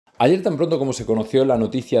Ayer tan pronto como se conoció la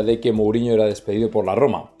noticia de que Mourinho era despedido por la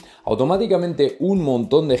Roma, automáticamente un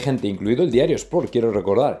montón de gente, incluido el diario Sport, quiero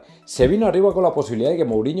recordar, se vino arriba con la posibilidad de que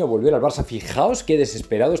Mourinho volviera al Barça. Fijaos qué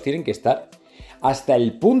desesperados tienen que estar hasta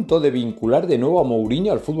el punto de vincular de nuevo a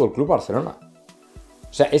Mourinho al FC Barcelona.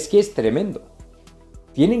 O sea, es que es tremendo.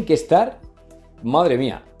 Tienen que estar, madre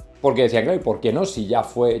mía, porque decían, claro, ¿y por qué no? Si ya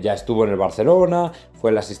estuvo en el Barcelona,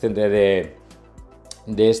 fue el asistente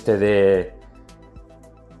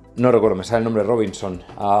no recuerdo, me sale el nombre, Robinson.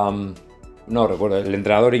 No recuerdo, el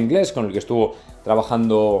entrenador inglés con el que estuvo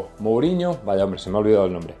trabajando Mourinho. Vaya, hombre, se me ha olvidado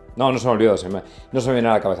el nombre. No se me ha olvidado, no se me viene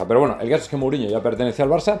a la cabeza. Pero bueno, el caso es que Mourinho ya pertenecía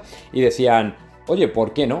al Barça y decían, oye,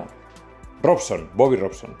 ¿por qué no? Bobby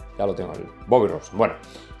Robson, ya lo tengo, Bobby Robson. Bueno,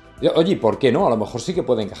 oye, ¿por qué no? A lo mejor sí que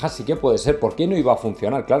puede encajar, sí que puede ser. ¿Por qué no iba a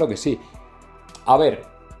funcionar? Claro que sí. A ver,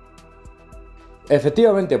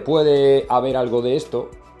 efectivamente puede haber algo de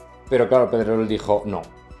esto, pero claro, Pedrerol dijo no.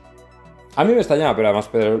 A mí me extrañaba, pero además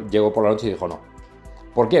Pedrerol llegó por la noche y dijo no.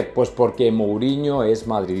 ¿Por qué? Pues porque Mourinho es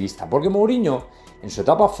madridista. Porque Mourinho, en su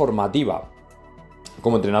etapa formativa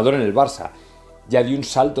como entrenador en el Barça, ya dio un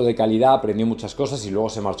salto de calidad, aprendió muchas cosas y luego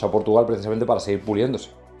se marchó a Portugal precisamente para seguir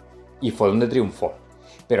puliéndose. Y fue donde triunfó.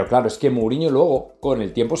 Pero claro, es que Mourinho luego, con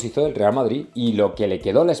el tiempo, se hizo del Real Madrid y lo que le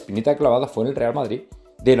quedó la espinita clavada fue en el Real Madrid.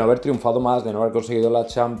 De no haber triunfado más, de no haber conseguido la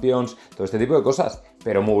Champions, todo este tipo de cosas.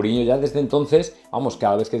 Pero Mourinho ya desde entonces, vamos,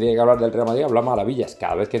 cada vez que tiene que hablar del Real Madrid habla maravillas.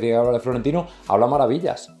 Cada vez que tiene que hablar de Florentino habla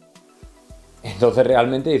maravillas. Entonces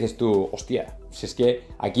realmente dices tú, hostia, si es que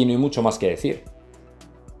aquí no hay mucho más que decir.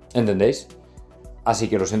 ¿Entendéis? Así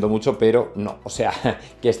que lo siento mucho, pero no. O sea,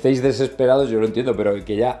 que estéis desesperados yo lo entiendo, pero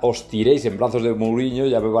que ya os tiréis en brazos de Mourinho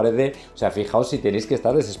ya me parece... O sea, fijaos si tenéis que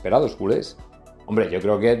estar desesperados, culés. Hombre, yo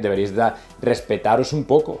creo que deberíais respetaros un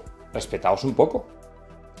poco. Respetaos un poco.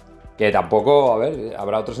 Que tampoco, a ver,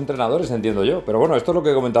 habrá otros entrenadores, entiendo yo. Pero bueno, esto es lo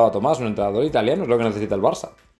que comentaba Tomás, un entrenador italiano es lo que necesita el Barça.